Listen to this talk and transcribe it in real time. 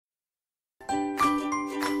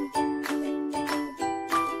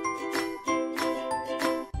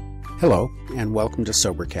Hello, and welcome to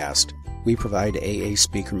Sobercast. We provide AA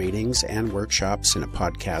speaker meetings and workshops in a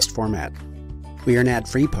podcast format. We are an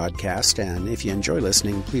ad-free podcast, and if you enjoy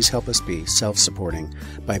listening, please help us be self-supporting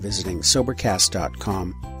by visiting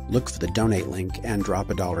Sobercast.com, look for the donate link, and drop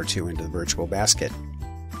 $1 or $2 into the virtual basket.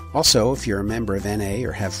 Also, if you're a member of NA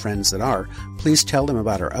or have friends that are, please tell them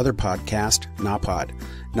about our other podcast, NAPOD.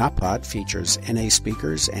 NAPOD features NA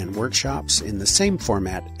speakers and workshops in the same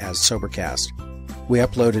format as Sobercast. We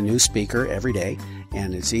upload a new speaker every day,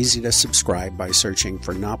 and it's easy to subscribe by searching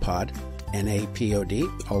for NAPOD, N-A-P-O-D,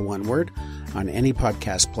 all one word, on any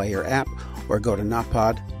podcast player app, or go to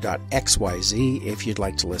napod.xyz if you'd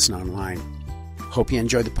like to listen online. Hope you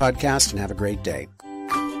enjoy the podcast and have a great day.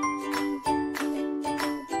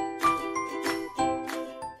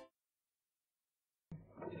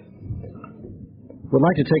 Would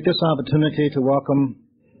like to take this opportunity to welcome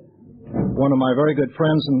one of my very good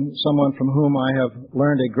friends and someone from whom I have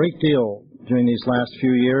learned a great deal during these last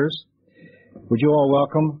few years. Would you all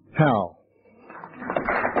welcome Hal?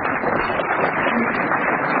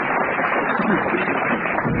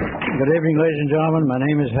 Good evening, ladies and gentlemen. My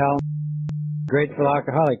name is Hal, grateful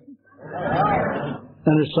alcoholic.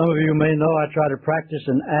 And as some of you may know, I try to practice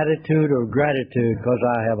an attitude of gratitude because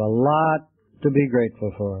I have a lot to be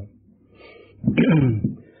grateful for.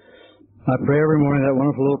 I pray every morning that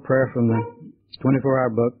wonderful little prayer from the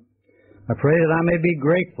 24-hour book. I pray that I may be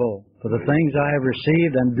grateful for the things I have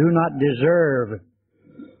received and do not deserve.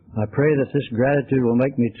 I pray that this gratitude will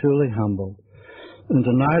make me truly humble. And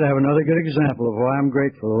tonight I have another good example of why I'm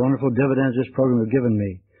grateful, the wonderful dividends this program has given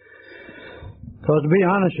me. Because to be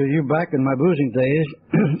honest with you, back in my boozing days,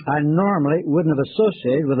 I normally wouldn't have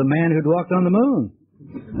associated with a man who'd walked on the moon.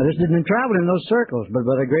 I just didn't travel in those circles, but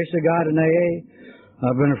by the grace of God in AA,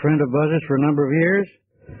 I've been a friend of Buzz's for a number of years,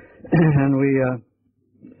 and we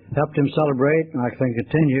helped him celebrate, and I can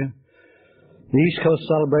continue. The East Coast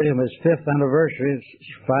celebrated his 5th anniversary. It's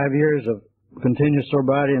 5 years of continuous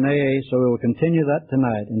sobriety in AA, so we will continue that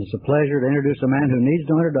tonight. And it's a pleasure to introduce a man who needs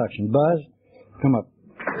no introduction. Buzz, come up.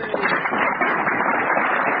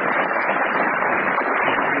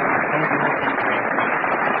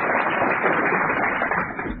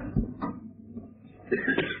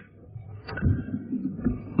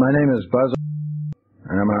 My name is Buzz,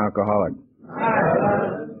 and I'm an alcoholic.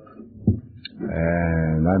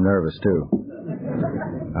 And I'm nervous, too.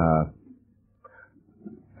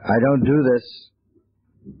 I don't do this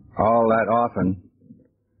all that often.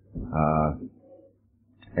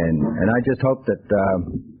 And I just hope that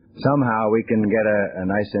somehow we can get a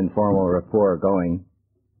nice informal rapport going.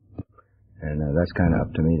 And that's kind of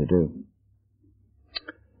up to me to do.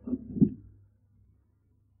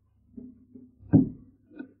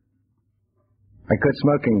 I quit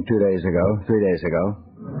smoking 3 days ago.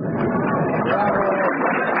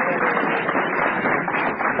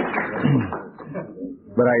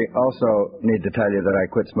 But I also need to tell you that I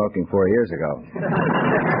quit smoking 4 years ago.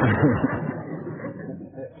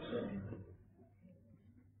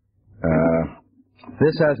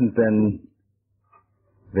 This hasn't been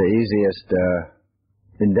the easiest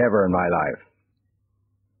endeavor in my life.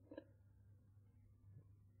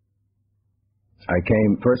 I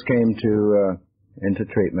first came into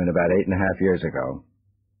treatment about 8.5 years ago,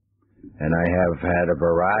 and I have had a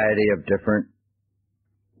variety of different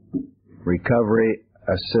recovery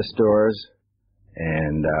assistors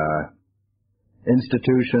and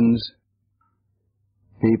institutions,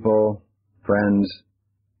 people, friends,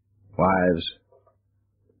 wives,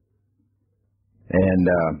 and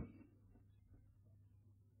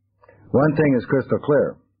one thing is crystal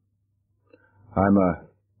clear. I'm a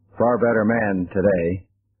far better man today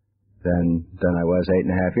than I was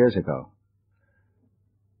 8.5 years ago.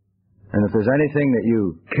 And if there's anything that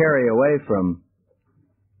you carry away from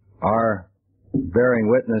our bearing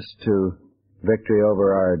witness to victory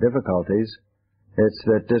over our difficulties, it's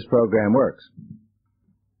that this program works.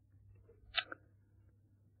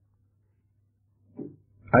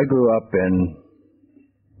 I grew up in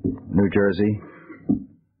New Jersey,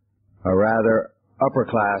 a rather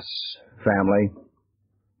upper-class family.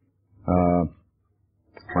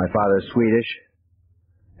 My father's Swedish,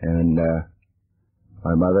 and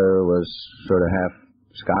my mother was sort of half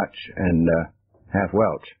Scotch and half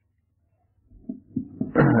Welsh.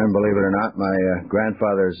 And believe it or not, my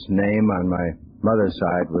grandfather's name on my mother's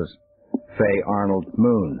side was Fay Arnold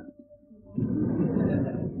Moon.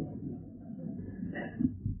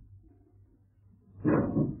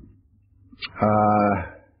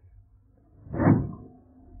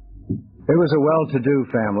 It was a well-to-do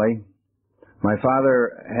family. My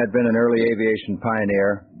father had been an early aviation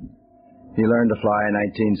pioneer. He learned to fly in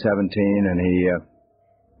 1917, and he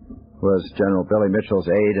was General Billy Mitchell's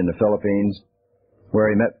aide in the Philippines, where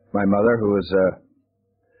he met my mother, who was a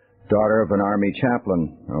daughter of an Army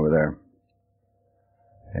chaplain over there.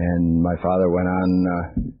 And my father went on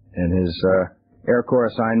in his Air Corps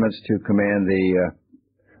assignments to command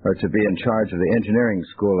or to be in charge of the engineering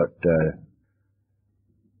school at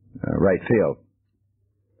Wright Field.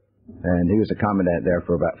 And he was a commandant there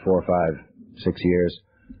for about 4, 5, 6 years.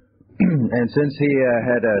 And since he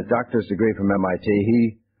had a doctor's degree from MIT,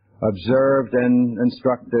 he observed and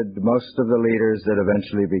instructed most of the leaders that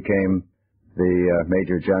eventually became the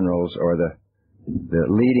major generals or the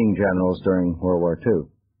leading generals during World War II.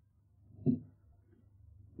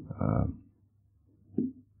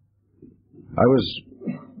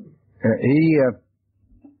 He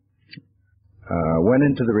went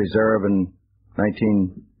into the reserve in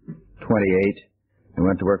 1928 and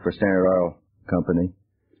went to work for Standard Oil Company.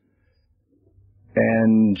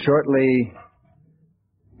 And shortly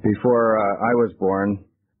before I was born,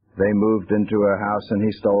 they moved into a house, and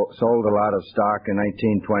he sold a lot of stock in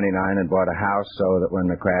 1929 and bought a house so that when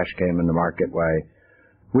the crash came in the market,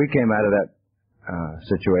 we came out of that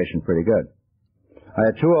situation pretty good. I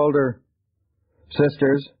had 2 older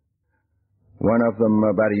sisters, one of them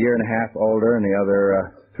about a year and a half older and the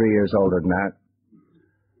other 3 years older than that.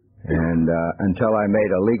 And until I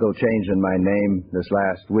made a legal change in my name this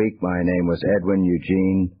last week, my name was Edwin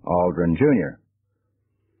Eugene Aldrin, Jr.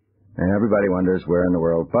 And everybody wonders where in the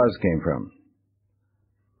world Buzz came from.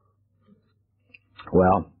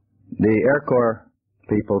 Well, the Air Corps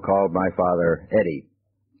people called my father Eddie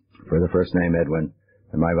for the first name Edwin,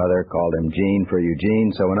 and my mother called him Gene for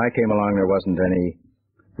Eugene. So when I came along, there wasn't any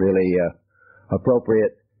really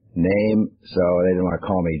appropriate name, so they didn't want to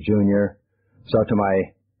call me Junior. So to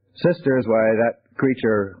my sisters, that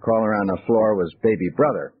creature crawling around the floor was Baby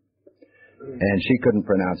Brother. And she couldn't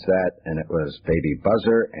pronounce that, and it was Baby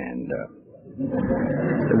Buzzer, and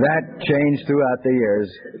that changed throughout the years.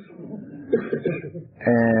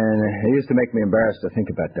 And it used to make me embarrassed to think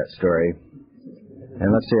about that story. And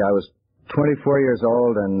let's see, I was 24 years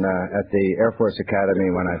old and at the Air Force Academy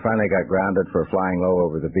when I finally got grounded for flying low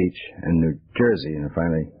over the beach in New Jersey, and I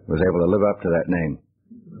finally was able to live up to that name.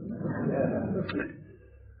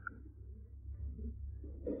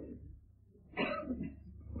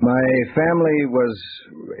 My family was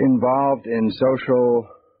involved in social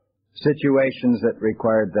situations that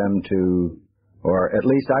required them to, or at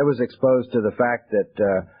least I was exposed to the fact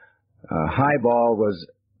that highball was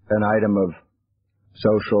an item of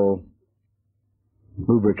social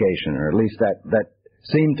lubrication, or at least that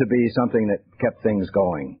seemed to be something that kept things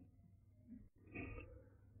going.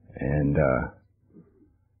 And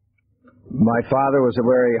my father was a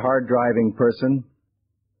very hard-driving person,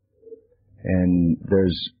 and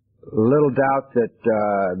there's little doubt that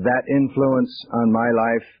that influence on my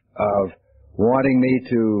life of wanting me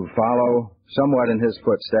to follow somewhat in his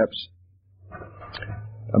footsteps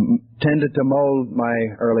tended to mold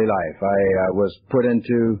my early life. I was put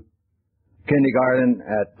into kindergarten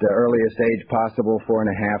at the earliest age possible, 4 and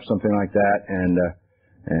a half, something like that,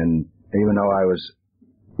 and even though I was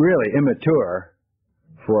really immature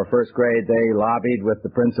for first grade, they lobbied with the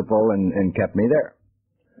principal and kept me there.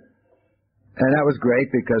 And that was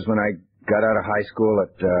great because when I got out of high school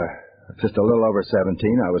at just a little over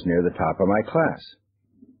 17, I was near the top of my class,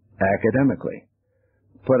 academically.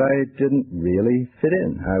 But I didn't really fit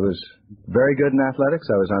in. I was very good in athletics.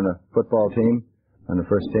 I was on the football team, on the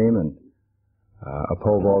first team, and a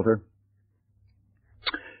pole vaulter.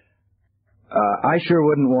 I sure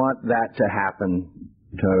wouldn't want that to happen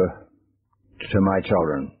to my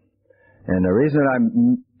children. And the reason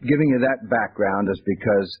I'm giving you that background is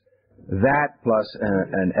because that plus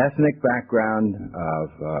an ethnic background of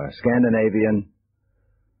Scandinavian,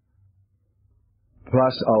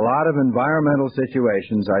 plus a lot of environmental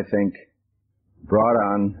situations, I think, brought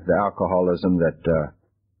on the alcoholism that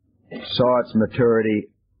saw its maturity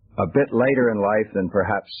a bit later in life than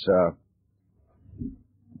perhaps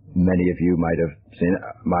many of you might have seen.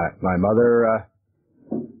 My mother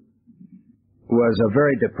was a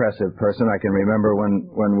very depressive person. I can remember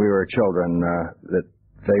when we were children that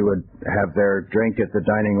they would have their drink at the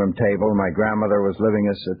dining room table. My grandmother was living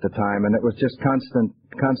us at the time, and it was just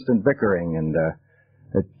constant bickering, and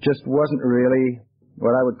it just wasn't really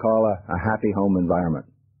what I would call a happy home environment.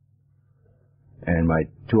 And my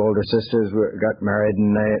 2 older sisters got married,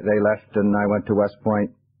 and they left, and I went to West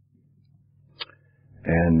Point.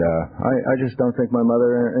 And I just don't think my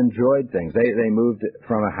mother enjoyed things. They moved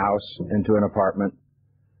from a house into an apartment,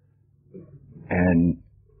 and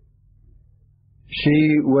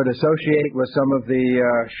she would associate with some of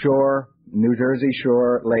the shore New Jersey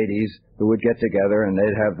Shore ladies who would get together and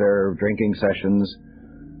they'd have their drinking sessions.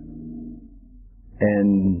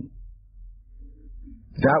 And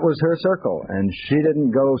that was her circle. And she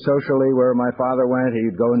didn't go socially where my father went.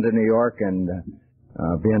 He'd go into New York and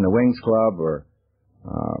be in the Wings Club, or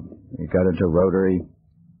he got into Rotary.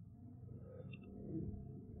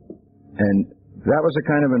 And that was the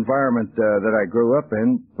kind of environment that I grew up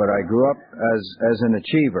in, but I grew up as an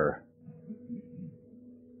achiever.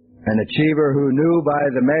 An achiever who knew by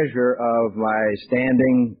the measure of my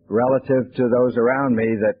standing relative to those around me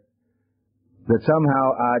that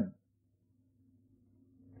somehow I'd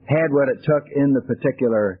had what it took in the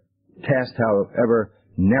particular test, however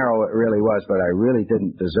narrow it really was, but I really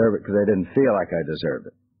didn't deserve it because I didn't feel like I deserved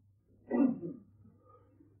it.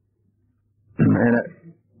 And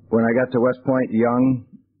when I got to West Point young,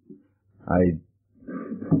 I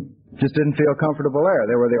just didn't feel comfortable there.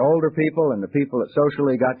 There were the older people and the people that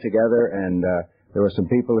socially got together, and there were some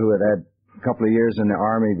people who had a couple of years in the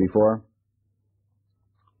Army before.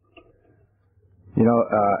 You know,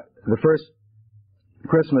 the first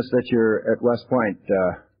Christmas that you're at West Point,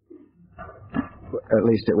 at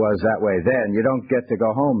least it was that way then, you don't get to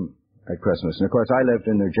go home at Christmas. And of course I lived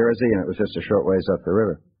in New Jersey, and it was just a short ways up the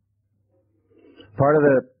river.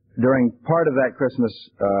 During part of that Christmas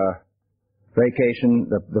vacation,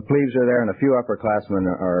 the plebes are there and a few upperclassmen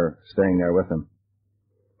are staying there with them.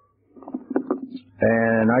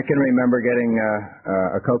 And I can remember getting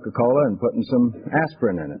a Coca-Cola and putting some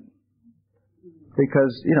aspirin in it.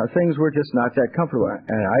 Because, you know, things were just not that comfortable.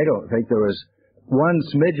 And I don't think there was one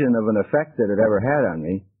smidgen of an effect that it ever had on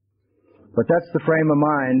me. But that's the frame of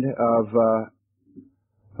mind of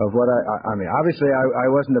what I mean, obviously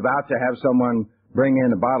I wasn't about to have someone bring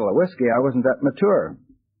in a bottle of whiskey. I wasn't that mature.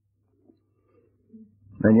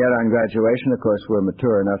 And yet on graduation, of course, we're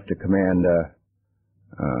mature enough to command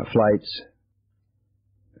flights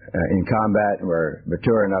in combat, and we're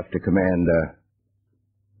mature enough to command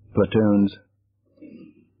platoons.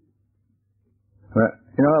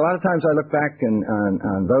 You know, a lot of times I look back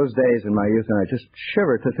on those days in my youth, and I just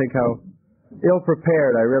shiver to think how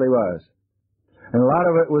ill-prepared I really was. And a lot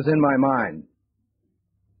of it was in my mind.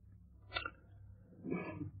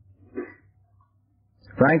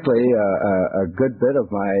 Frankly, a good bit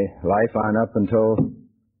of my life on up until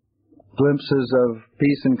glimpses of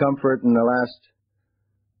peace and comfort in the last,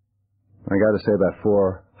 I got to say, about 4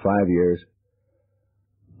 or 5 years,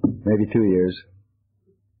 maybe 2 years.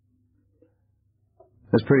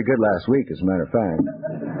 It was pretty good last week, as a matter of fact.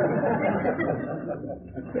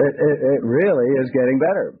 It really is getting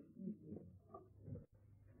better.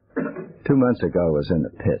 2 months ago I was in the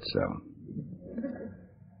pits, so.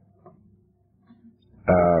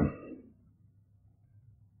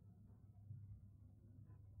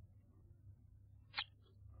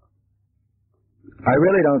 I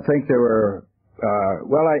really don't think there were,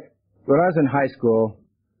 when I was in high school,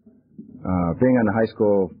 being on the high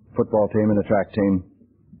school football team and the track team,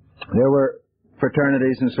 there were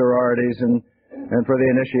fraternities and sororities, and for the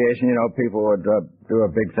initiation, you know, people would do a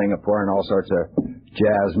big thing of pouring all sorts of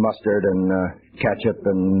jazz mustard and ketchup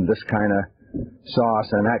and this kind of sauce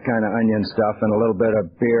and that kind of onion stuff, and a little bit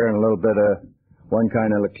of beer and a little bit of one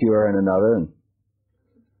kind of liqueur and another. And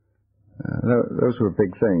those were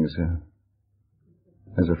big things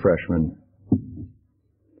as a freshman.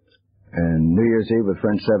 And New Year's Eve with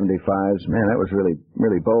French 75s, man, that was really,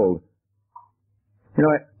 really bold. You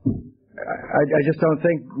know, I just don't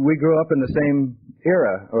think we grew up in the same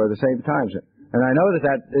era or the same times. And I know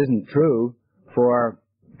that isn't true for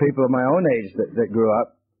people of my own age that grew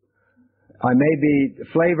up. I may be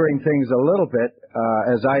flavoring things a little bit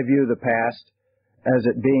as I view the past as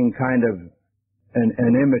it being kind of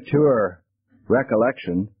an immature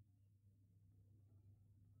recollection.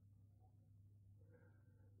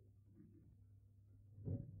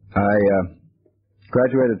 I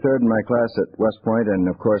graduated third in my class at West Point, and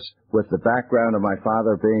of course, with the background of my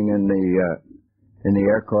father being in the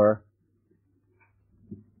Air Corps,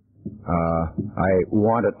 I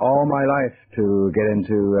wanted all my life to get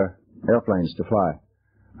into airplanes to fly.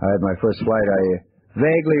 I had my first flight. I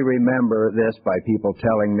vaguely remember this by people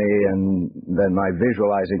telling me, and then my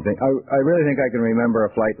visualizing thing. I really think I can remember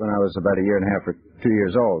a flight when I was about 1.5 years or 2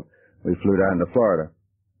 years old. We flew down to Florida.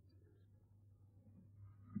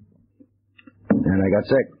 And I got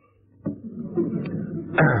sick.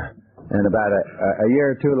 And about a year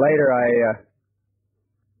or two later, I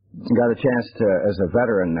got a chance to, as a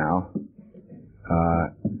veteran now,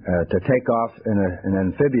 to take off in an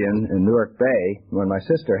amphibian in Newark Bay when my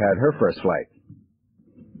sister had her first flight.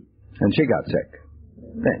 And she got sick.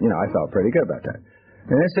 And, you know, I felt pretty good about that.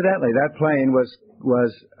 And incidentally, that plane was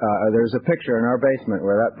was, there's a picture in our basement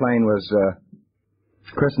where that plane was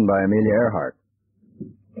christened by Amelia Earhart.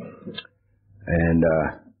 And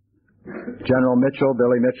General Mitchell,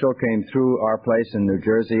 Billy Mitchell, came through our place in New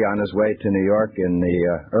Jersey on his way to New York in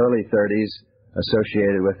the early 30s,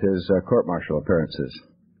 associated with his court-martial appearances.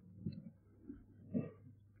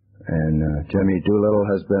 And Jimmy Doolittle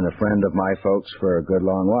has been a friend of my folks for a good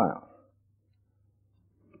long while.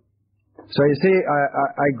 So you see,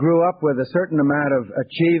 I grew up with a certain amount of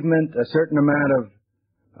achievement, a certain amount of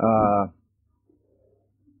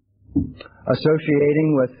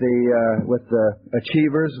associating with the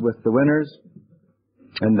achievers, with the winners,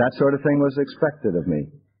 and that sort of thing was expected of me,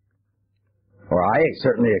 or I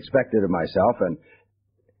certainly expected of myself. And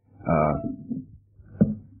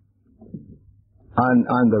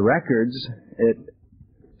on the records, it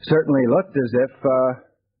certainly looked as if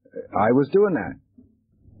I was doing that.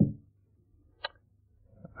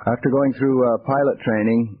 After going through pilot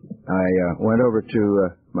training, I went over to,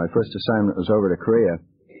 my first assignment was over to Korea.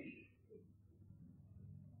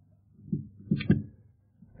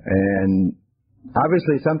 And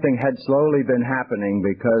obviously something had slowly been happening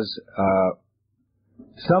because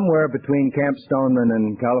somewhere between Camp Stoneman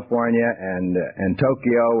in California and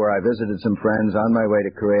Tokyo, where I visited some friends on my way to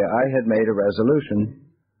Korea, I had made a resolution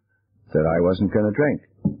that I wasn't going to drink.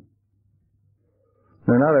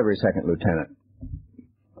 Now, not every second lieutenant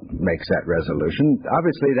makes that resolution.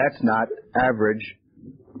 Obviously, that's not average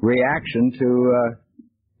reaction to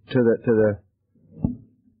the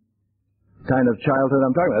kind of childhood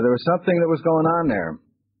I'm talking about. There was something that was going on there,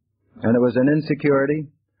 and it was an insecurity.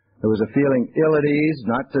 There was a feeling ill at ease,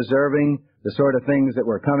 not deserving the sort of things that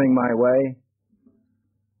were coming my way,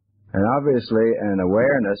 and obviously an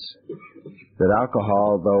awareness that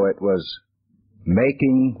alcohol, though it was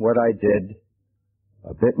making what I did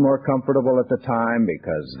a bit more comfortable at the time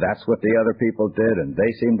because that's what the other people did and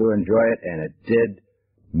they seemed to enjoy it, and it did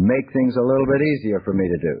make things a little bit easier for me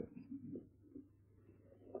to do.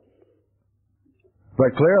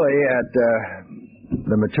 But clearly at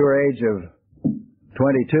the mature age of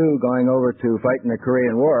 22, going over to fight in the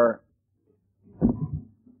Korean War,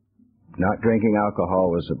 not drinking alcohol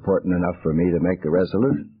was important enough for me to make a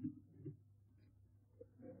resolution.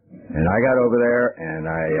 And I got over there and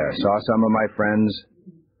I saw some of my friends.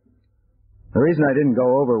 The reason I didn't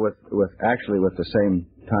go over with the same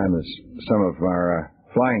time as some of our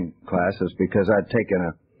flying class is because I'd taken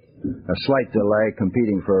a slight delay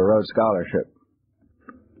competing for a Rhodes Scholarship.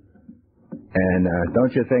 And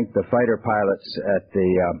don't you think the fighter pilots at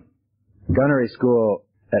the gunnery school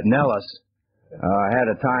at Nellis had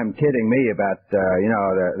a time kidding me about,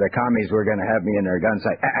 the commies were going to have me in their gun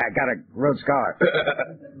sight. I got a Rhodes Scholar.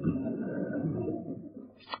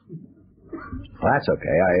 Well, that's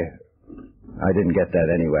okay. I didn't get that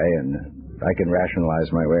anyway, and I can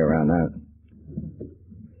rationalize my way around that.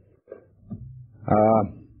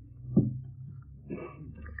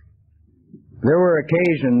 There were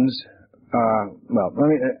occasions, let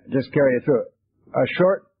me just carry you through it.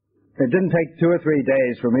 It didn't take 2 or 3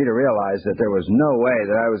 days for me to realize that there was no way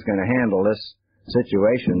that I was going to handle this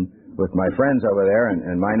situation with my friends over there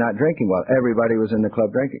and my not drinking well. Everybody was in the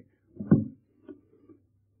club drinking.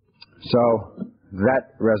 So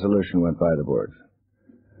that resolution went by the board.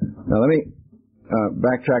 Now let me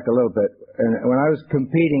backtrack a little bit. And when I was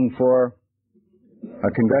competing for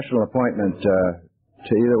a congressional appointment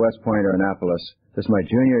to either West Point or Annapolis, this is my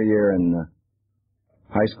junior year in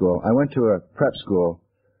high school, I went to a prep school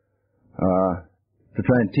to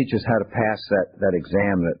try and teach us how to pass that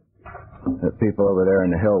exam that people over there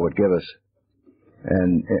in the Hill would give us.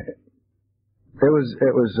 And it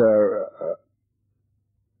was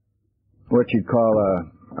what you'd call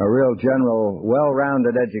a real general,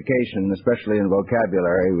 well-rounded education, especially in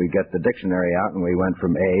vocabulary. We get the dictionary out, and we went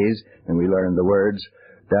from A's, and we learned the words,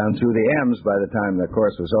 down through the M's by the time the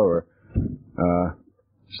course was over.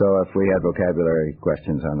 So if we had vocabulary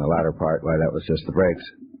questions on the latter part, why, that was just the breaks.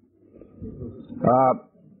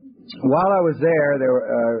 While I was there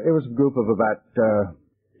it was a group of about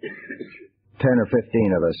 10 or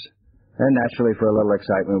 15 of us, and naturally for a little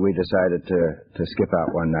excitement we decided to skip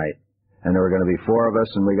out one night. And there were going to be 4 of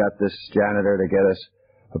us, and we got this janitor to get us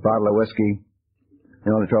a bottle of whiskey.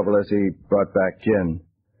 The only trouble is he brought back gin.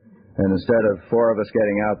 And instead of 4 of us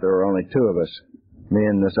getting out, there were only 2 of us, me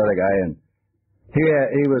and this other guy. And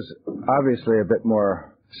he was obviously a bit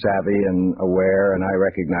more savvy and aware, and I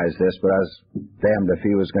recognized this, but I was damned if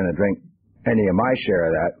he was going to drink any of my share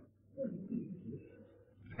of that.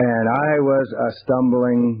 And I was a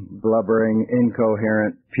stumbling, blubbering,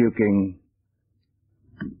 incoherent, puking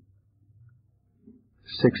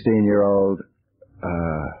 16-year-old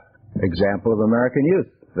example of American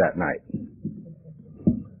youth that night.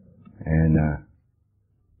 And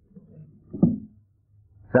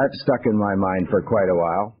that stuck in my mind for quite a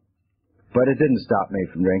while. But it didn't stop me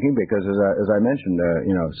from drinking because, as I mentioned,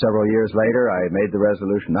 several years later, I made the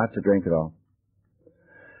resolution not to drink at all.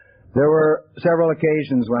 There were several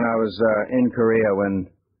occasions when I was in Korea when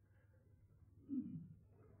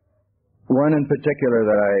one in particular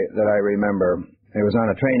that I remember, it was on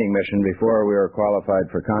a training mission before we were qualified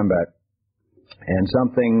for combat, and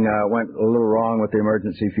something went a little wrong with the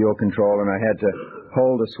emergency fuel control, and I had to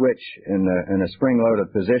hold a switch in a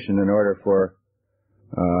spring-loaded position in order for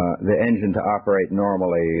the engine to operate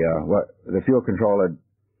normally. The fuel control had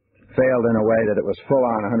failed in a way that it was full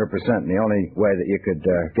on 100%, and the only way that you could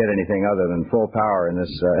get anything other than full power in this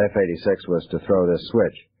F-86 was to throw this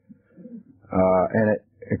switch. And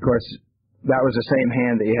of course, that was the same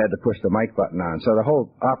hand that you had to push the mic button on. So the whole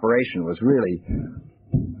operation was really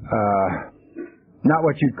not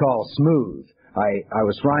what you'd call smooth. I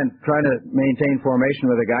was trying to maintain formation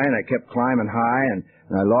with a guy, and I kept climbing high, and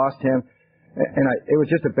I lost him. And it was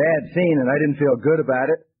just a bad scene, and I didn't feel good about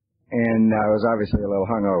it, and I was obviously a little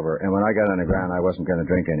hungover. And when I got on the ground, I wasn't going to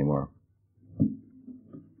drink anymore.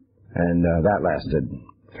 And that lasted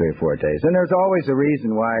 3 or 4 days. And there's always a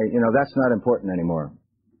reason why, that's not important anymore.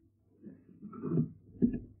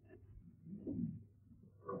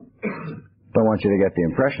 Don't want you to get the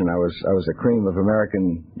impression I was a cream of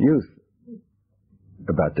American youth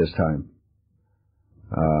about this time.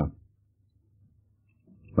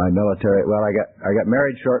 My military, I got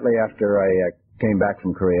married shortly after I came back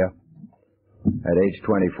from Korea at age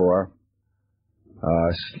 24.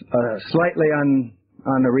 Slightly on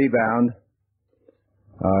the rebound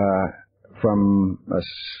from a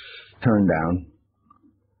turn down.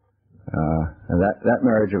 And that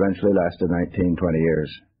marriage eventually lasted 19, 20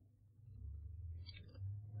 years.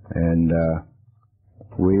 And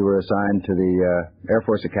we were assigned to the Air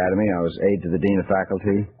Force Academy. I was aide to the Dean of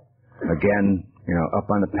Faculty. Again,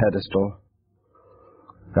 up on the pedestal.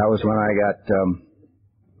 That was when I got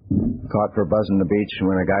caught for buzzing the beach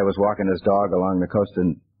when a guy was walking his dog along the coast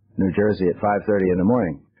of New Jersey at 5:30 in the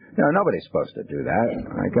morning. Nobody's supposed to do that.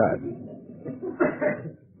 My God.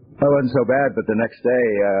 That wasn't so bad, but the next day,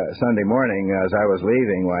 Sunday morning, as I was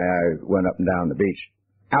leaving, I went up and down the beach,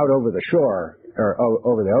 out over the shore, or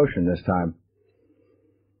over the ocean this time.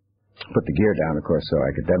 Put the gear down, of course, so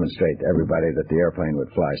I could demonstrate to everybody that the airplane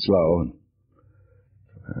would fly slow.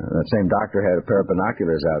 That same doctor had a pair of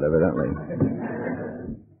binoculars out, evidently.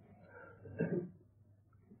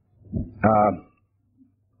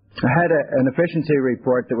 I had an efficiency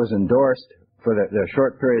report that was endorsed for the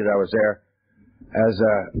short period I was there as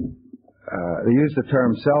they used the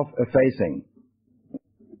term self-effacing.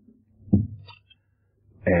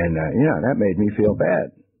 And, that made me feel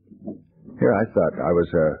bad. Here I thought I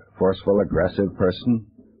was a forceful, aggressive person,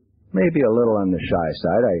 maybe a little on the shy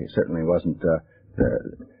side. I certainly wasn't the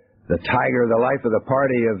tiger, the life of the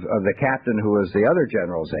party of the captain who was the other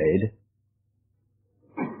general's aide.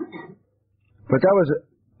 But that was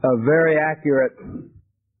a very accurate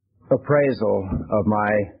appraisal of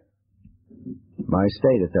my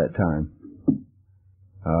state at that time.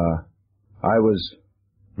 I was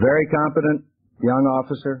very competent young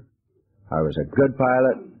officer. I was a good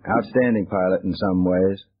pilot, outstanding pilot in some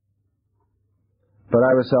ways. But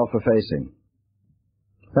I was self-effacing.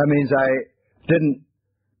 That means I didn't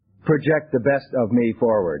project the best of me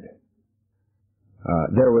forward.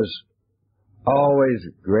 There was always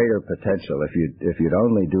greater potential if you'd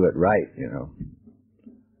only do it right,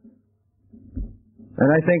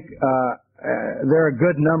 And I think there are a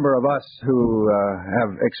good number of us who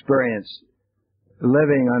have experienced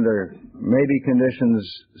living under maybe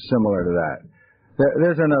conditions similar to that.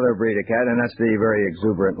 There's another breed of cat, and that's the very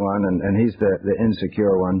exuberant one, and he's the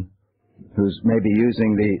insecure one, who's maybe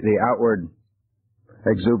using the outward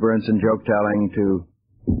exuberance and joke-telling to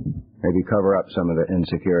maybe cover up some of the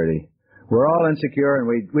insecurity. We're all insecure, and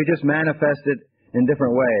we just manifest it in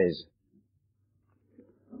different ways.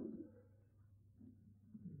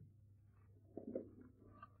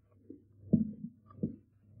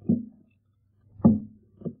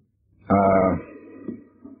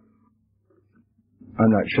 I'm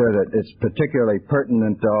not sure that it's particularly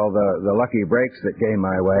pertinent to all the lucky breaks that came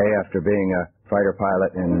my way after being a fighter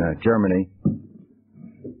pilot in Germany.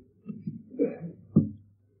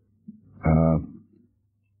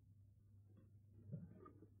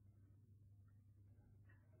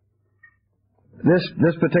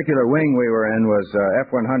 This particular wing we were in was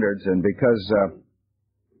F-100s, and because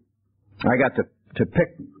I got to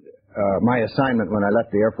pick my assignment when I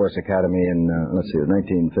left the Air Force Academy in,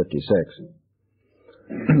 1956.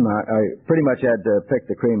 I pretty much had to pick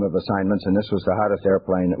the cream of assignments, and this was the hottest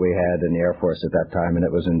airplane that we had in the Air Force at that time, and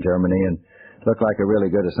it was in Germany, and looked like a really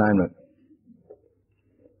good assignment.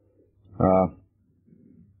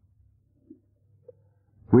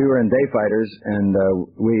 We were in day fighters, and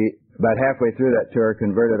we, about halfway through that tour,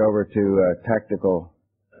 converted over to tactical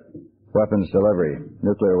weapons delivery,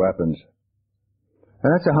 nuclear weapons.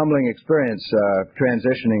 And that's a humbling experience,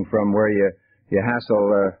 transitioning from where you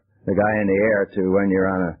hassle the guy in the air to when you're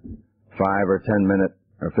on a 5 or 10 minute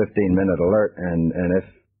or 15-minute alert, and if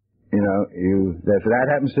if that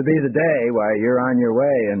happens to be the day, why, you're on your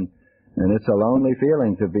way, and it's a lonely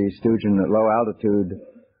feeling to be stooging at low altitude,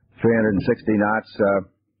 360 knots.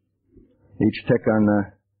 Each tick on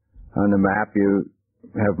the map you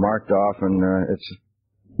have marked off, and it's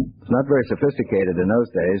not very sophisticated in those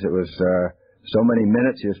days. It was so many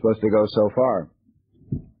minutes, you're supposed to go so far.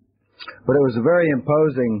 But it was a very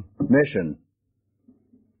imposing mission.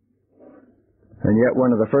 And yet,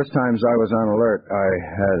 one of the first times I was on alert, I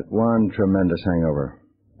had one tremendous hangover.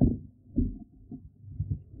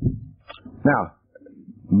 Now,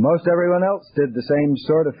 most everyone else did the same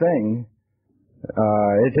sort of thing.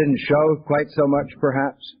 It didn't show quite so much,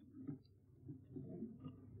 perhaps.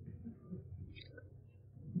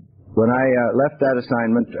 When I left that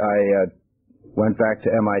assignment, I went back to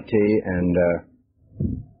MIT and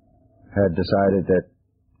had decided that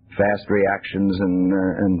fast reactions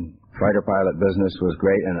and fighter pilot business was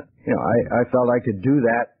great, and I felt I could do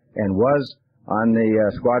that, and was on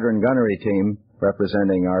the squadron gunnery team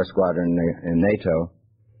representing our squadron in NATO.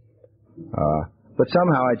 But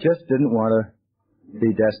somehow I just didn't want to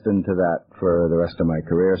be destined to that for the rest of my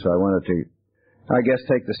career, so I wanted to, I guess,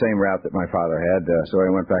 take the same route that my father had, so I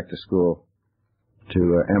went back to school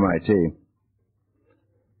to MIT.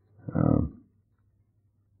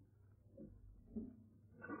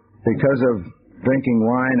 Because of drinking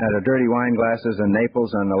wine out of dirty wine glasses in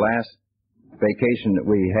Naples on the last vacation that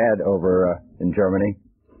we had over in Germany,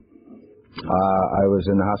 I was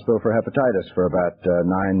in the hospital for hepatitis for about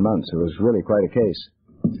 9 months. It was really quite a case.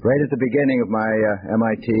 Right at the beginning of my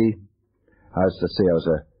MIT, I was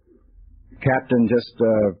a captain, just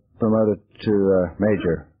promoted to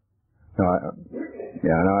major. I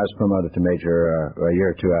was promoted to major a year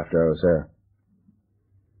or two after I was there.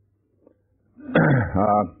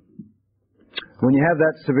 When you have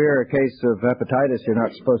that severe a case of hepatitis, you're not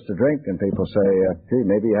supposed to drink, and people say, gee,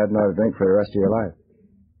 maybe you hadn't ought to drink for the rest of your life.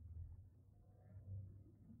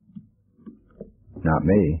 Not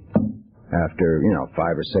me. After, 5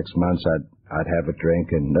 or 6 months, I'd have a drink,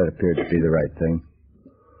 and that appeared to be the right thing.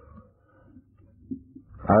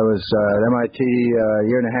 I was at MIT a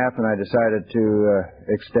year and a half, and I decided to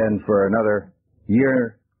extend for another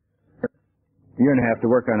year and a half to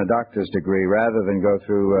work on a doctor's degree rather than go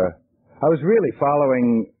through. I was really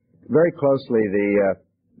following very closely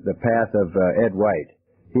the path of Ed White.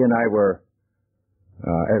 He and I were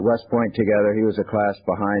at West Point together. He was a class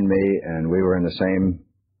behind me, and we were in the same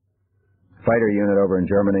fighter unit over in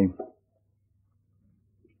Germany.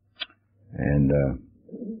 And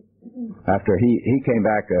after he came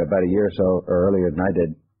back about a year or so earlier than I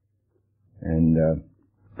did, and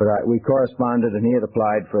we corresponded, and he had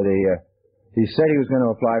applied for the. He said he was going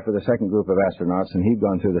to apply for the second group of astronauts, and he'd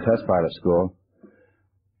gone through the test pilot school.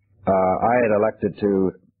 I had elected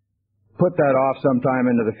to put that off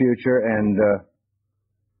sometime into the future and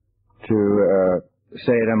to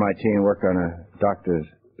stay at MIT and work on a doctor's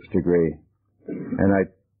degree. And I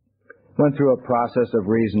went through a process of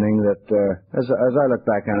reasoning that, as I look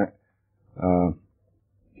back on it,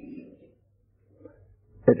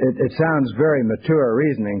 it sounds very mature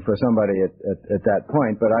reasoning for somebody at that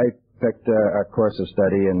point, but I picked a course of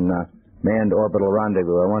study in manned orbital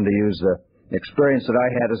rendezvous. I wanted to use the experience that I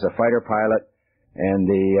had as a fighter pilot and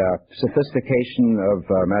the sophistication of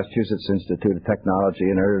Massachusetts Institute of Technology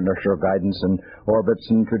and inertial guidance and orbits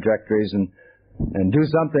and trajectories and do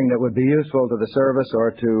something that would be useful to the service or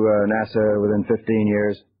to NASA within 15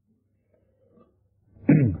 years.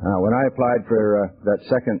 When I applied for that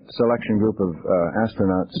second selection group of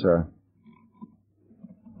astronauts,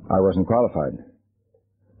 I wasn't qualified,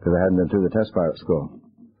 because I hadn't been through the test pilot school.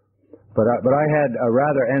 But I had a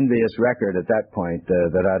rather envious record at that point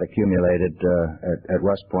that I'd accumulated at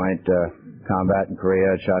West Point, combat in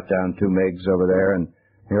Korea. I'd shot down 2 MiGs over there, and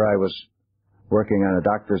here I was working on a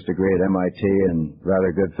doctor's degree at MIT in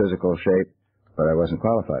rather good physical shape, but I wasn't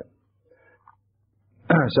qualified.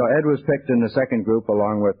 So Ed was picked in the second group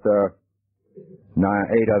along with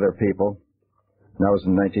 8 other people. That was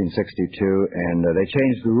in 1962, and they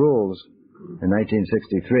changed the rules in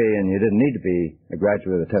 1963, and you didn't need to be a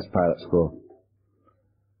graduate of the test pilot school.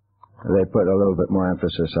 they put a little bit more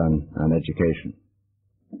emphasis on education.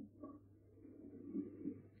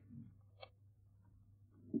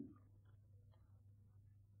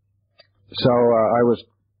 So I was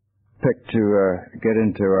picked to get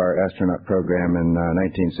into our astronaut program in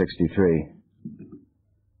 1963.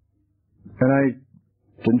 And I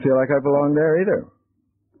didn't feel like I belonged there either,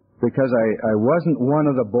 because I wasn't one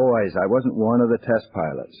of the boys. I wasn't one of the test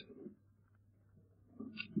pilots.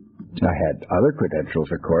 I had other credentials,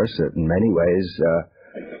 of course, that in many ways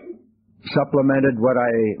supplemented what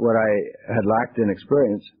I had lacked in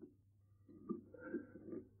experience.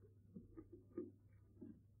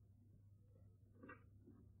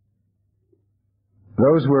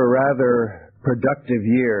 Those were rather productive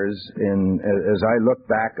years as I look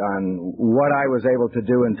back on what I was able to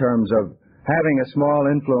do in terms of having a small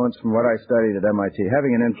influence from what I studied at MIT,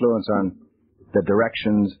 having an influence on the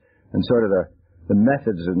directions and sort of the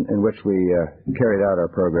methods in which we carried out our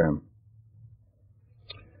program.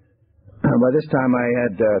 By this time I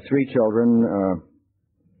had 3 children,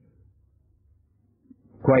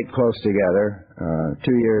 quite close together,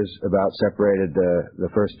 2 years about separated the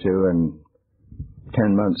first 2, and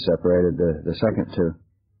 10 months separated the second 2.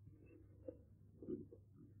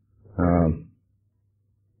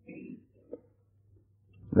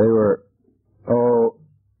 They were,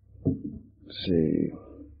 let's see.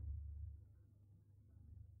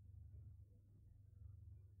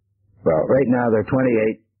 Well, right now they're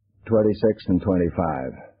 28, 26, and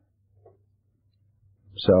 25.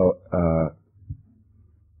 So,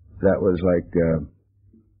 that was like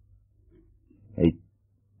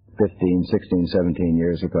 15, 16, 17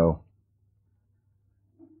 years ago.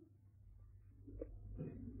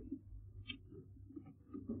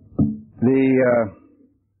 The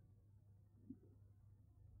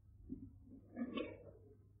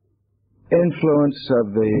influence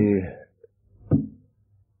of the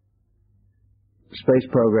space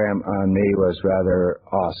program on me was rather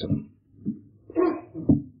awesome.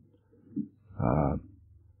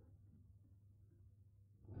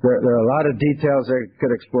 There are a lot of details that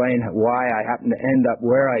could explain why I happened to end up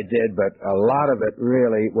where I did, but a lot of it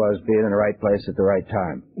really was being in the right place at the right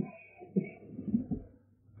time.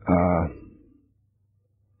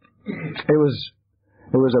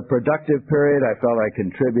 It was a productive period. I felt I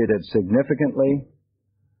contributed significantly.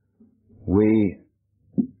 We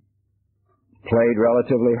played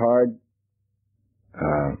relatively hard.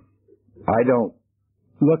 I don't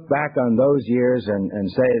look back on those years and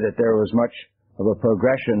say that there was much of a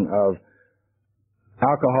progression of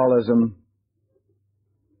alcoholism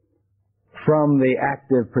from the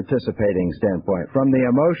active participating standpoint. From the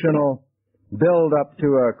emotional build up to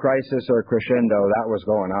a crisis or crescendo, that was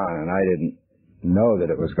going on, and I didn't know that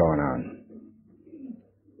it was going on.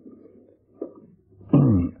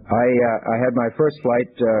 I had my first flight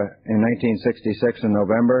in 1966 in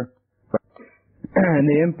November, and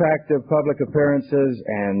the impact of public appearances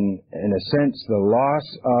and, in a sense, the loss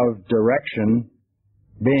of direction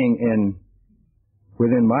being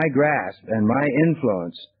within my grasp and my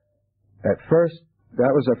influence, at first,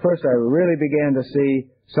 that was the first I really began to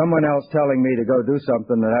see someone else telling me to go do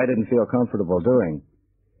something that I didn't feel comfortable doing.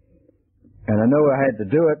 And I knew I had to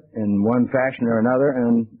do it in one fashion or another,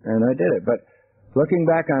 and I did it. But looking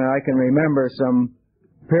back on it, I can remember some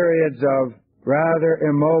periods of rather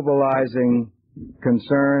immobilizing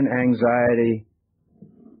concern, anxiety,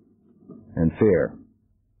 and fear.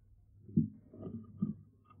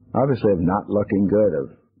 Obviously of not looking good,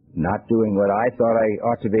 of not doing what I thought I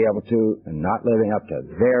ought to be able to, and not living up to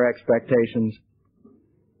their expectations.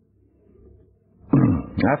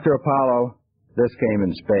 After Apollo, this came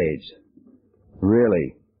in spades.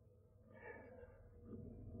 Really.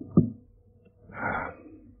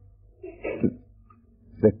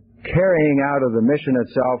 The carrying out of the mission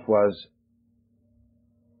itself was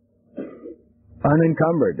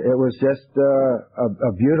unencumbered. It was just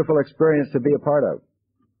a beautiful experience to be a part of.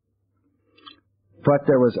 But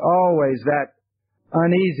there was always that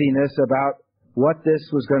uneasiness about what this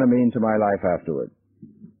was going to mean to my life afterward.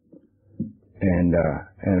 And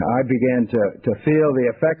I began to feel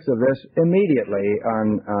the effects of this immediately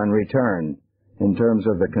on return in terms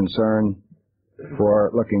of the concern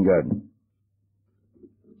for looking good.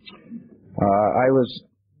 I was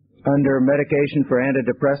under medication for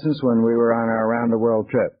antidepressants when we were on our round-the-world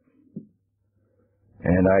trip.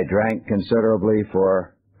 And I drank considerably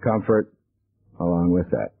for comfort along with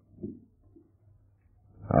that.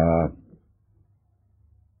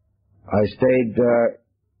 I stayed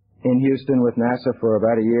in Houston with NASA for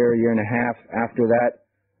about a year and a half after that,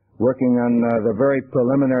 working on the very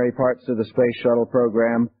preliminary parts of the space shuttle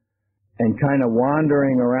program, and kind of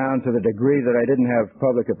wandering around to the degree that I didn't have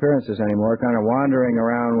public appearances anymore, kind of wandering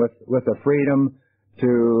around with the freedom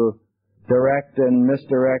to direct and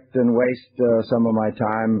misdirect and waste some of my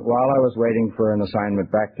time while I was waiting for an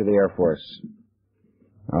assignment back to the Air Force.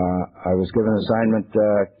 I was given an assignment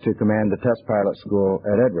to command the test pilot school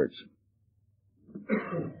at Edwards.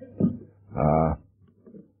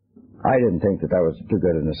 I didn't think that was too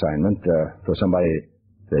good an assignment for somebody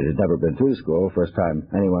that had never been through school, first time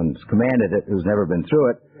anyone's commanded it who's never been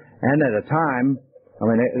through it. And at a time, I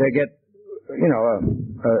mean, they get,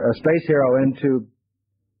 a space hero in to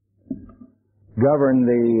govern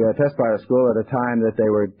the test pilot school at a time that they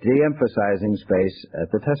were de-emphasizing space at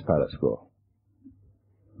the test pilot school.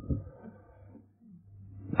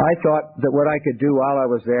 I thought that what I could do while I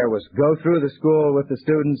was there was go through the school with the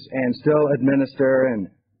students and still administer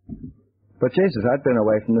but Jesus, I'd been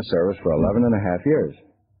away from the service for 11 and a half years.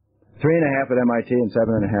 3.5 at MIT and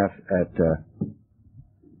 7.5 at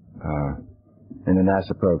in the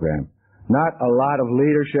NASA program. Not a lot of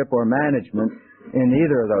leadership or management in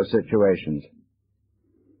either of those situations.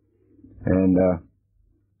 And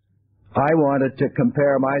I wanted to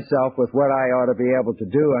compare myself with what I ought to be able to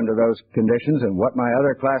do under those conditions and what my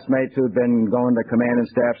other classmates who'd been going to command and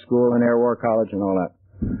staff school and Air War College and all that.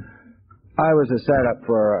 I was a setup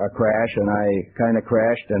for a crash, and I kind of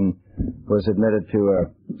crashed and was admitted to a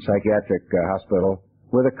psychiatric hospital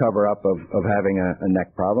with a cover-up of having a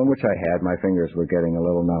neck problem, which I had. My fingers were getting a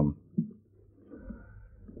little numb.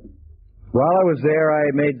 While I was there,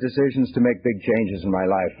 I made decisions to make big changes in my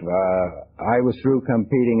life. I was through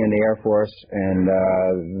competing in the Air Force, and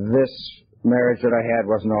this marriage that I had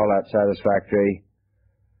wasn't all that satisfactory.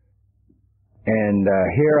 And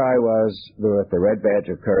here I was with the red badge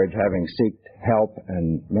of courage, having sought help,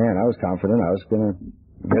 and man, I was confident I was going to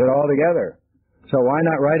get it all together. So why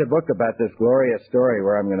not write a book about this glorious story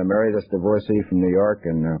where I'm going to marry this divorcee from New York?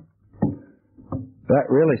 And that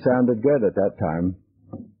really sounded good at that time.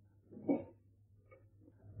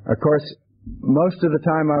 Of course, most of the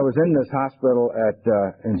time I was in this hospital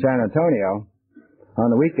in San Antonio, on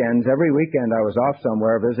the weekends, every weekend I was off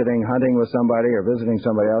somewhere visiting, hunting with somebody or visiting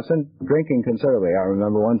somebody else and drinking considerably. I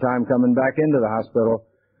remember one time coming back into the hospital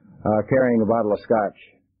carrying a bottle of scotch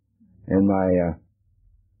in my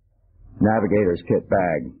navigator's kit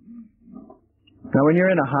bag. Now when you're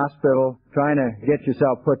in a hospital trying to get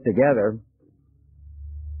yourself put together,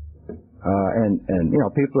 and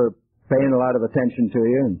people are paying a lot of attention to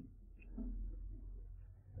you, and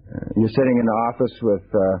you're sitting in the office with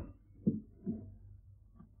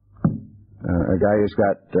a guy who's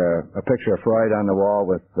got a picture of Freud on the wall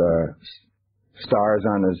with stars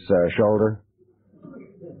on his shoulder.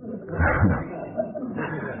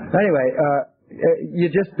 Anyway, you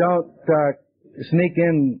just don't sneak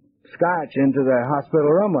in scotch into the hospital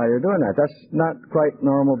room while you're doing that. That's not quite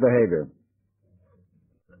normal behavior.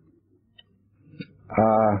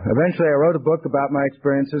 Eventually I wrote a book about my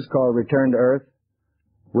experiences called Return to Earth,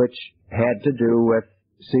 which had to do with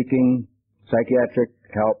seeking psychiatric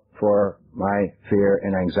help for my fear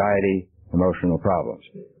and anxiety, emotional problems.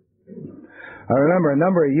 I remember a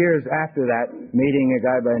number of years after that meeting a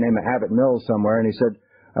guy by the name of Abbott Mills somewhere, and he said,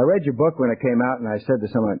 I read your book when it came out, and I said to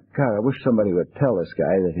someone, God, I wish somebody would tell this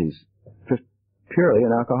guy that he's just purely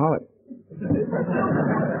an alcoholic.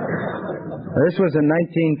 This was in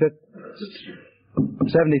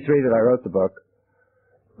 1973 that I wrote the book.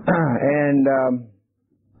 And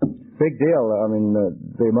big deal. I mean,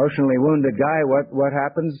 the emotionally wounded guy, what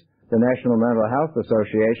happens? The National Mental Health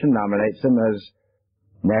Association nominates him as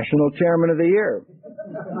National Chairman of the Year.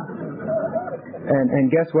 And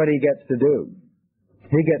guess what he gets to do?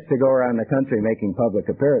 He gets to go around the country making public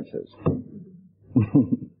appearances.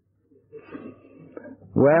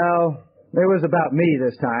 Well, it was about me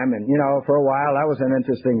this time, and, for a while that was an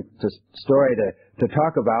interesting story to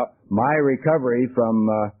talk about, my recovery from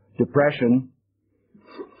depression,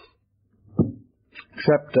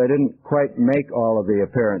 except I didn't quite make all of the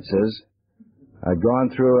appearances. I'd gone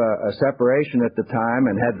through a separation at the time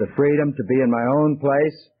and had the freedom to be in my own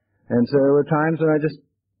place, and so there were times when I just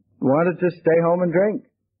wanted to stay home and drink.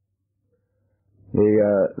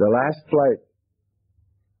 The last flight,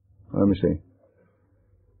 let me see.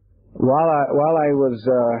 While I was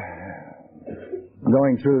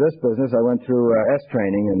going through this business, I went through S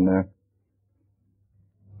training, and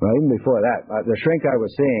well, even before that, the shrink I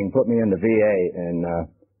was seeing put me in the VA in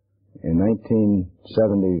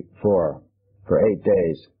 1974 for 8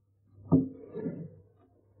 days.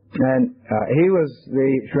 And he was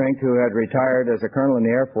the shrink who had retired as a colonel in the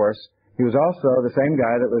Air Force. He was also the same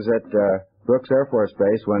guy that was at Brooks Air Force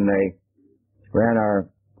Base when they ran our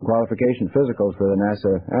qualification physicals for the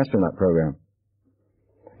NASA astronaut program.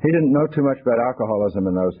 He didn't know too much about alcoholism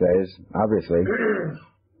in those days, obviously,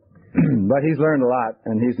 but he's learned a lot,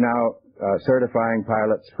 and he's now certifying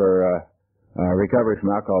pilots for recovery from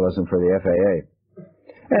alcoholism for the FAA.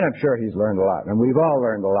 And I'm sure he's learned a lot, and we've all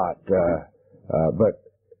learned a lot, but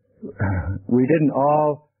we didn't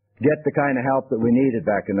all get the kind of help that we needed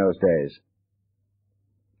back in those days.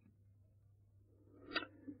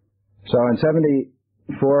 So in 74,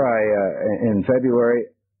 in February,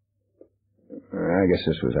 I guess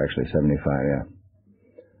this was actually 75, yeah.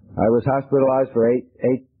 I was hospitalized for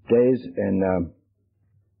eight days in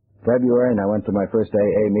February, and I went to my first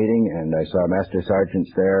AA meeting, and I saw master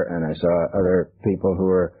sergeants there, and I saw other people who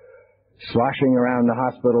were sloshing around the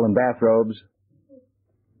hospital in bathrobes.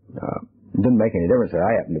 It didn't make any difference that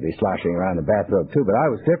I happened to be sloshing around in a bathrobe too, but I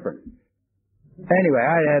was different. Anyway,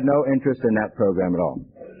 I had no interest in that program at all.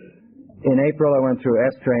 In April, I went through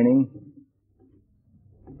S training,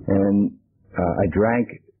 and I drank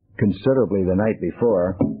considerably the night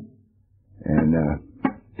before, and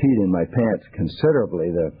peed in my pants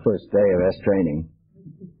considerably the first day of S training.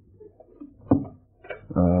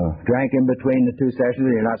 Drank in between the two sessions,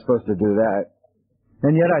 and you're not supposed to do that.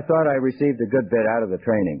 And yet I thought I received a good bit out of the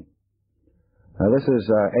training. This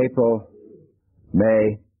is April,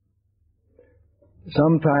 May.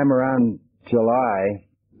 Sometime around July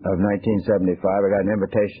of 1975, I got an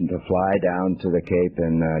invitation to fly down to the Cape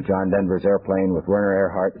in John Denver's airplane with Werner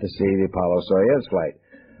Erhard to see the Apollo-Soyuz flight.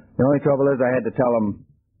 The only trouble is I had to tell him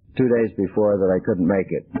 2 days before that I couldn't make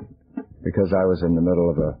it because I was in the middle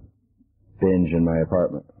of a binge in my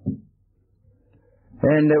apartment.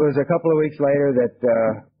 And it was a couple of weeks later that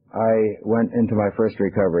I went into my first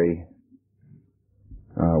recovery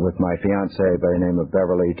with my fiancée by the name of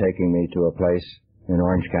Beverly taking me to a place in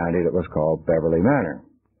Orange County that was called Beverly Manor.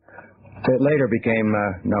 It later became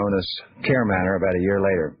known as Care Manor about a year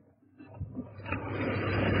later.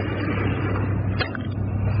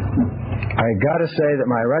 I got to say that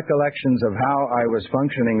my recollections of how I was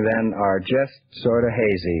functioning then are just sort of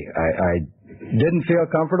hazy. I didn't feel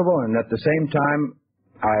comfortable, and at the same time,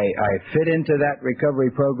 I fit into that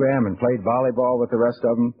recovery program and played volleyball with the rest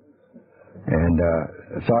of them, and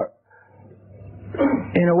thought,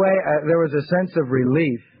 in a way, there was a sense of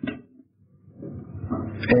relief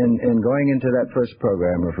in going into that first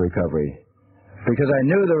program of recovery, because I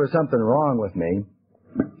knew there was something wrong with me.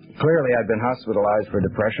 Clearly, I'd been hospitalized for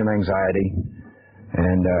depression, anxiety,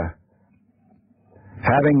 and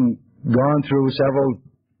having gone through several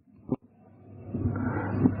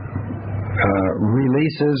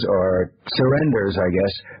releases or surrenders, I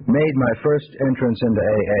guess, made my first entrance into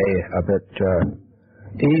AA a bit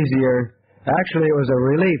easier. Actually, it was a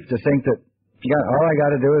relief to think that all I got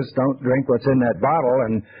to do is don't drink what's in that bottle,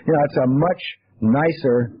 and it's a much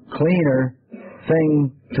nicer, cleaner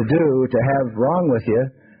thing to do to have wrong with you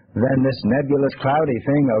than this nebulous, cloudy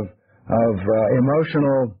thing of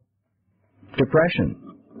emotional depression,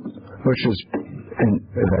 which is, and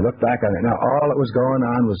as I look back on it now, all that was going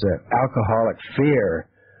on was an alcoholic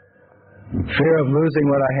fear of losing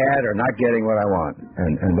what I had or not getting what I want,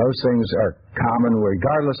 and those things are common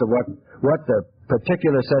regardless of what the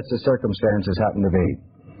particular sets of circumstances happen to be.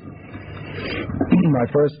 My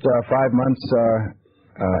first 5 months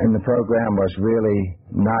in the program was really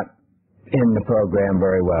not in the program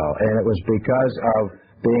very well, and it was because of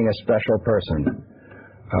being a special person.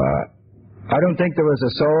 I don't think there was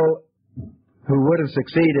a soul who would have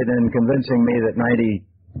succeeded in convincing me that 90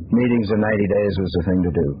 meetings in 90 days was the thing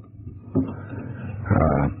to do.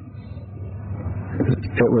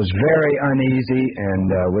 It was very uneasy, and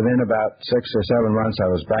within about 6 or 7 months, I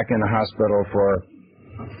was back in the hospital for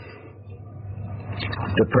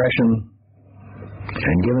depression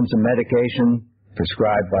and given some medication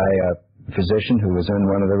prescribed by a physician who was in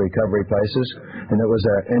one of the recovery places, and it was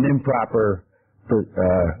an improper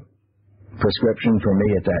prescription for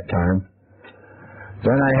me at that time.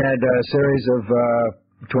 Then I had a series of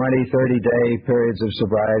 20, 30-day periods of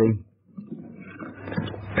sobriety.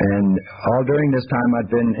 And all during this time, I'd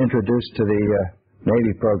been introduced to the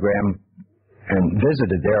Navy program and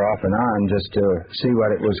visited there off and on just to see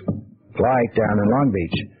what it was like down in Long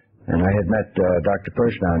Beach. And I had met Dr.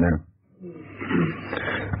 Persh down there.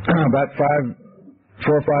 About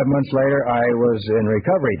 4 or 5 months later, I was in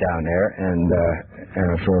recovery down there, and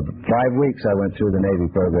for 5 weeks I went through the Navy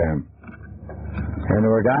program. And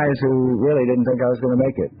there were guys who really didn't think I was going to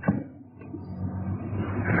make it.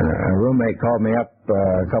 A roommate called me up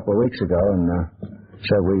a couple of weeks ago and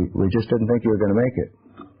said, we just didn't think you were going to make it.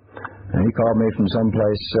 And he called me from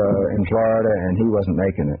someplace in Florida, and he wasn't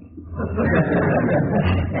making it.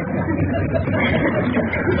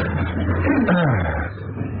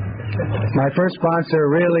 My first sponsor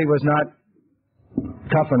really was not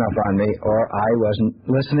tough enough on me, or I wasn't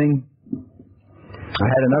listening. I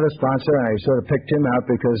had another sponsor, and I sort of picked him out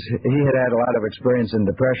because he had had a lot of experience in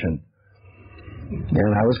depression.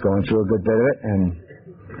 And I was going through a good bit of it, and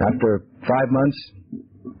after 5 months,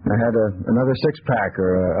 I had another six-pack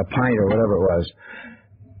or a pint or whatever it was.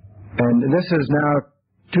 And this is now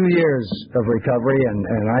 2 years of recovery, and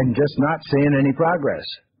I'm just not seeing any progress.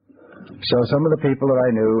 So some of the people that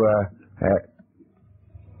I knew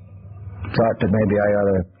thought that maybe I ought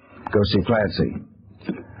to go see Clancy.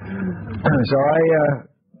 So I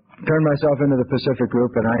turned myself into the Pacific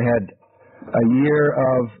Group, and I had a year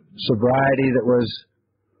of sobriety that was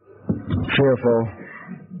fearful.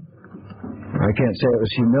 I can't say it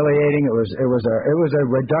was humiliating. It was a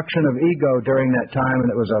reduction of ego during that time, and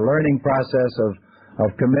it was a learning process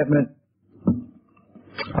of commitment.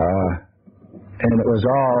 And it was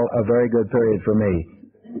all a very good period for me.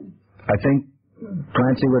 I think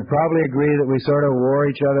Clancy would probably agree that we sort of wore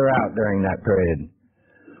each other out during that period.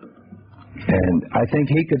 And I think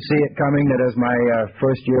he could see it coming that as my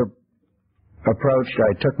first year approached,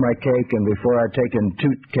 I took my cake, and before I'd taken 2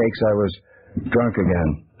 cakes, I was drunk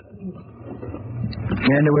again.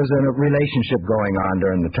 And there was a relationship going on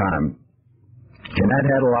during the time. And that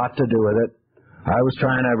had a lot to do with it. I was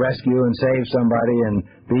trying to rescue and save somebody and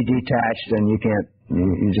be detached, and you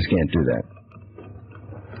just can't do that.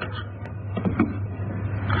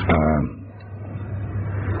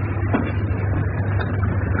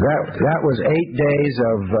 That was 8 days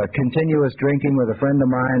of continuous drinking with a friend of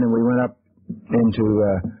mine, and we went up into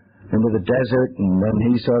the desert, and then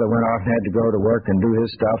he sort of went off and had to go to work and do his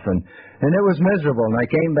stuff, and it was miserable. And I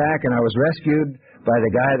came back, and I was rescued by the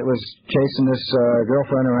guy that was chasing this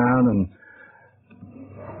girlfriend around, and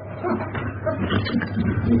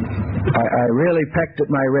I really pecked at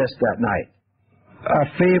my wrist that night. A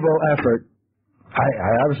feeble effort. I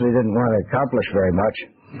obviously didn't want to accomplish very much.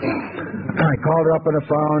 I called her up on the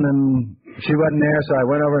phone, and she wasn't there, so I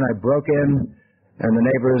went over and I broke in, and the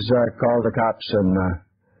neighbors called the cops, and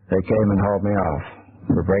they came and hauled me off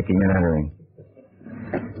for breaking and entering.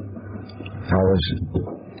 I was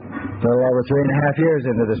a little over 3.5 years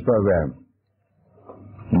into this program.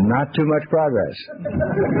 Not too much progress.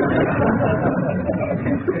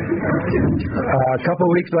 A couple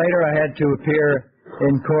of weeks later, I had to appear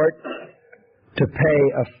in court to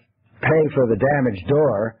pay for the damaged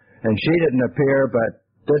door, and she didn't appear, but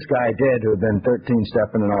this guy did, who had been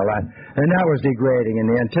 13-stepping and all that. And that was degrading, and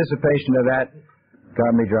the anticipation of that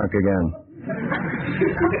got me drunk again.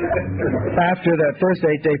 After that first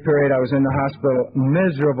 8-day period, I was in the hospital,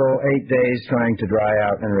 miserable 8 days trying to dry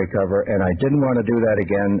out and recover, and I didn't want to do that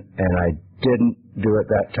again, and I didn't do it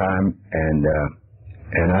that time, and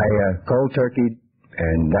I cold turkeyed,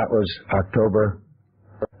 and that was October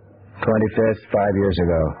 25th, 5 years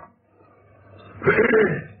ago.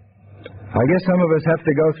 I guess some of us have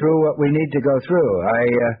to go through what we need to go through. I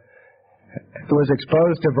was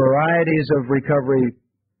exposed to varieties of recovery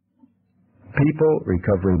people,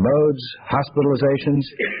 recovery modes, hospitalizations.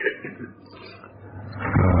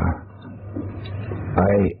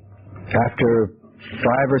 After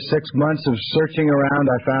 5 or 6 months of searching around,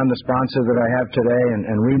 I found the sponsor that I have today,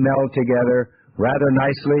 and we meld together rather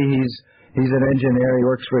nicely. He's an engineer. He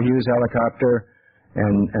works for Hughes Helicopter,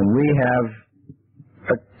 and we have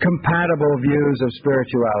compatible views of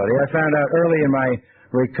spirituality. I found out early in my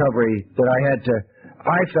recovery that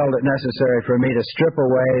I felt it necessary for me to strip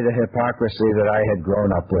away the hypocrisy that I had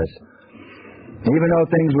grown up with. Even though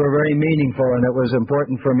things were very meaningful, and it was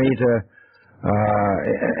important for me to,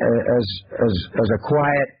 as a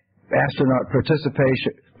quiet astronaut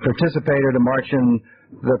participator, to march in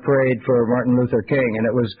the parade for Martin Luther King, and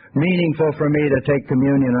it was meaningful for me to take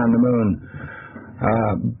communion on the moon.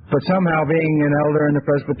 But somehow, being an elder in the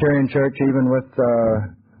Presbyterian Church, even with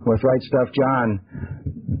Right Stuff John,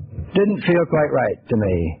 didn't feel quite right to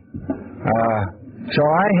me. So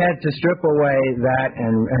I had to strip away that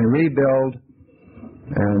and rebuild.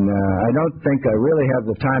 And I don't think I really have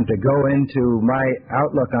the time to go into my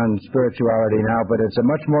outlook on spirituality now, but it's a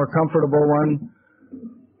much more comfortable one.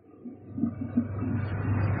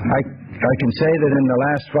 I can say that in the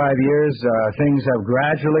last 5 years, things have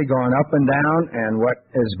gradually gone up and down, and what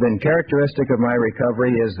has been characteristic of my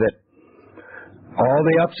recovery is that all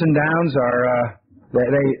the ups and downs are,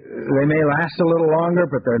 they may last a little longer,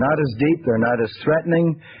 but they're not as deep, they're not as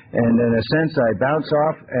threatening, and in a sense I bounce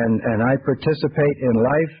off and I participate in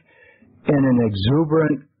life in an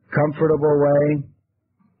exuberant, comfortable way.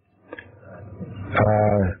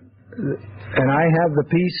 And I I have the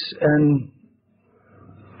peace and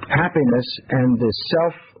happiness and the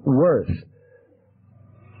self-worth.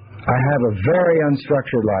 I have a very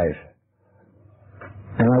unstructured life.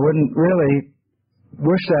 And I wouldn't really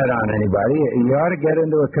wish that on anybody. You ought to get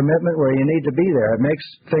into a commitment where you need to be there. It makes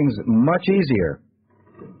things much easier.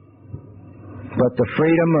 But the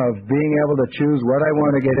freedom of being able to choose what I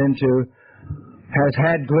want to get into has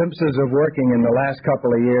had glimpses of working in the last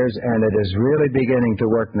couple of years, and it is really beginning to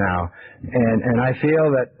work now. And I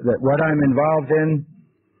feel that what I'm involved in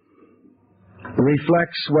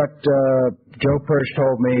reflects what Joe Persh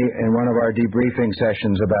told me in one of our debriefing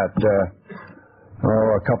sessions about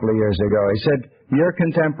a couple of years ago. He said, your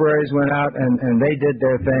contemporaries went out and they did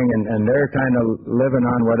their thing, and they're kind of living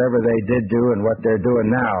on whatever they did do and what they're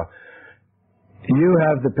doing now. You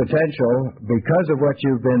have the potential, because of what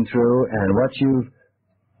you've been through and what you've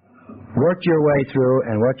worked your way through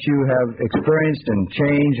and what you have experienced in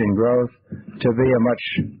change and growth, to be a much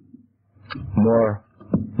more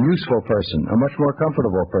useful person, a much more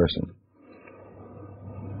comfortable person.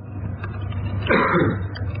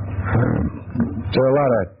 There are a lot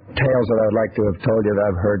of tales that I'd like to have told you that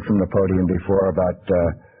I've heard from the podium before about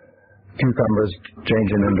cucumbers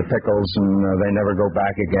changing into pickles and they never go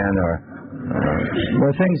back again, or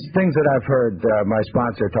things that I've heard my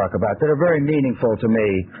sponsor talk about that are very meaningful to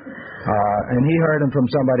me, and he heard them from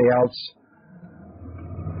somebody else.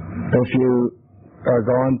 If you are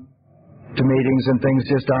going to meetings and things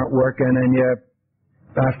just aren't working, and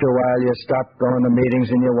after a while you stop going to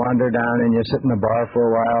meetings and you wander down and you sit in the bar for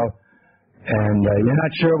a while, and you're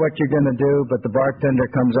not sure what you're going to do, but the bartender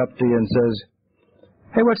comes up to you and says,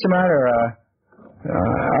 "Hey, what's the matter?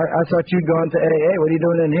 I thought you'd gone to AA. What are you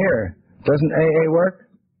doing in here? Doesn't AA work?"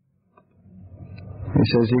 He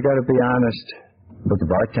says, you got to be honest with the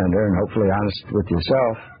bartender and hopefully honest with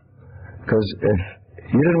yourself, because if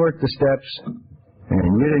you didn't work the steps and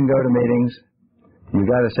you didn't go to meetings, you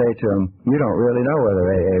got to say to him, you don't really know whether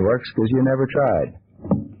AA works because you never tried.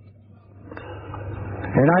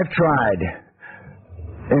 And I've tried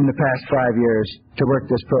in the past 5 years to work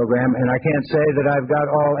this program, and I can't say that I've got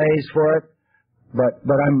all A's for it,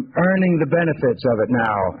 but I'm earning the benefits of it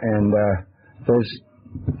now, and there's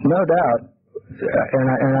no doubt,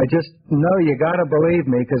 and I just know you got to believe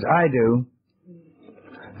me, because I do,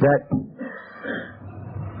 that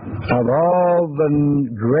of all the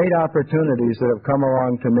great opportunities that have come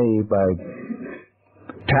along to me by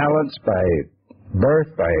talents, by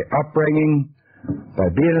birth, by upbringing, by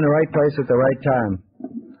being in the right place at the right time,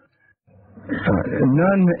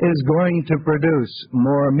 none is going to produce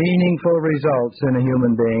more meaningful results in a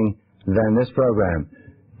human being than this program.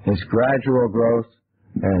 It's gradual growth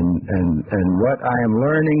and what I am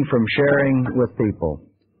learning from sharing with people.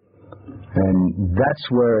 And that's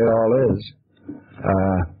where it all is.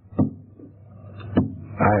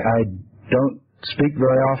 I don't speak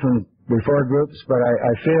very often before groups, but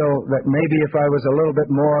I feel that maybe if I was a little bit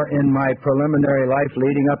more in my preliminary life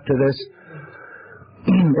leading up to this,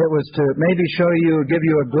 it was to maybe give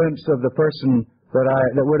you a glimpse of the person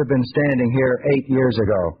that would have been standing here 8 years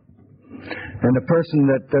ago. And the person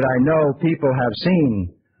that I know people have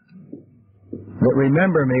seen, that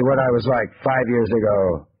remember me what I was like 5 years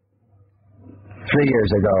ago, 3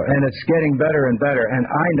 years ago. And it's getting better and better, and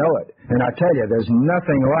I know it. And I tell you, there's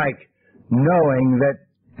nothing like knowing that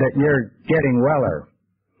you're getting weller.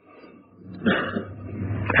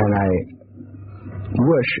 And I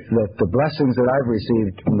wish that the blessings that I've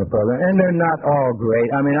received from the program, and they're not all great.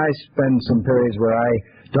 I mean, I spend some periods where I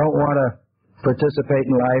don't want to participate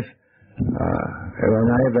in life, and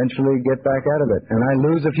I eventually get back out of it. And I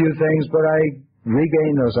lose a few things, but I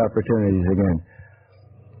regain those opportunities again.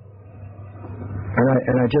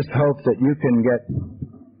 And I just hope that you can get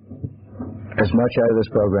as much out of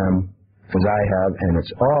this program as I have, and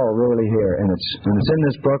it's all really here, and it's in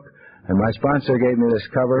this book, and my sponsor gave me this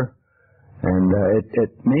cover, and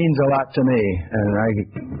it means a lot to me, and I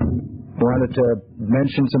wanted to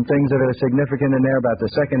mention some things that are significant in there about the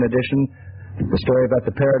second edition, the story about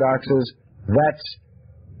the paradoxes. That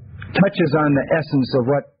touches on the essence of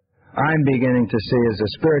what I'm beginning to see as a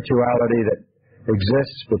spirituality that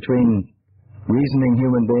exists between reasoning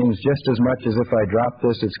human beings just as much as if I drop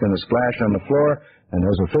this, it's going to splash on the floor, and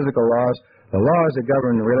those are physical laws. The laws that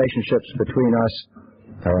govern the relationships between us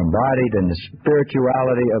are embodied in the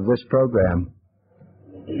spirituality of this program,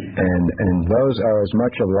 and those are as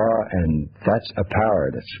much a law, and that's a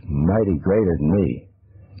power that's mighty greater than me.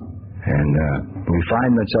 And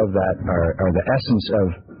refinements of that are the essence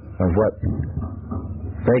of what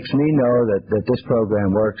makes me know that this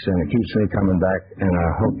program works, and it keeps me coming back, and I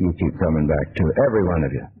hope you keep coming back to every one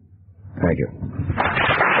of you. Thank you.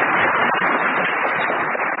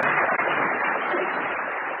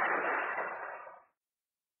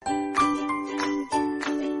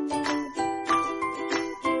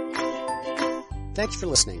 Thanks for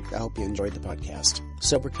listening. I hope you enjoyed the podcast.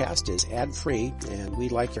 Sobercast is ad-free, and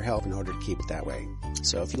we'd like your help in order to keep it that way.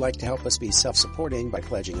 So if you'd like to help us be self-supporting by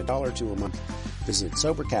pledging $1 or $2 a month, visit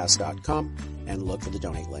Sobercast.com and look for the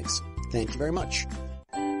donate links. Thank you very much.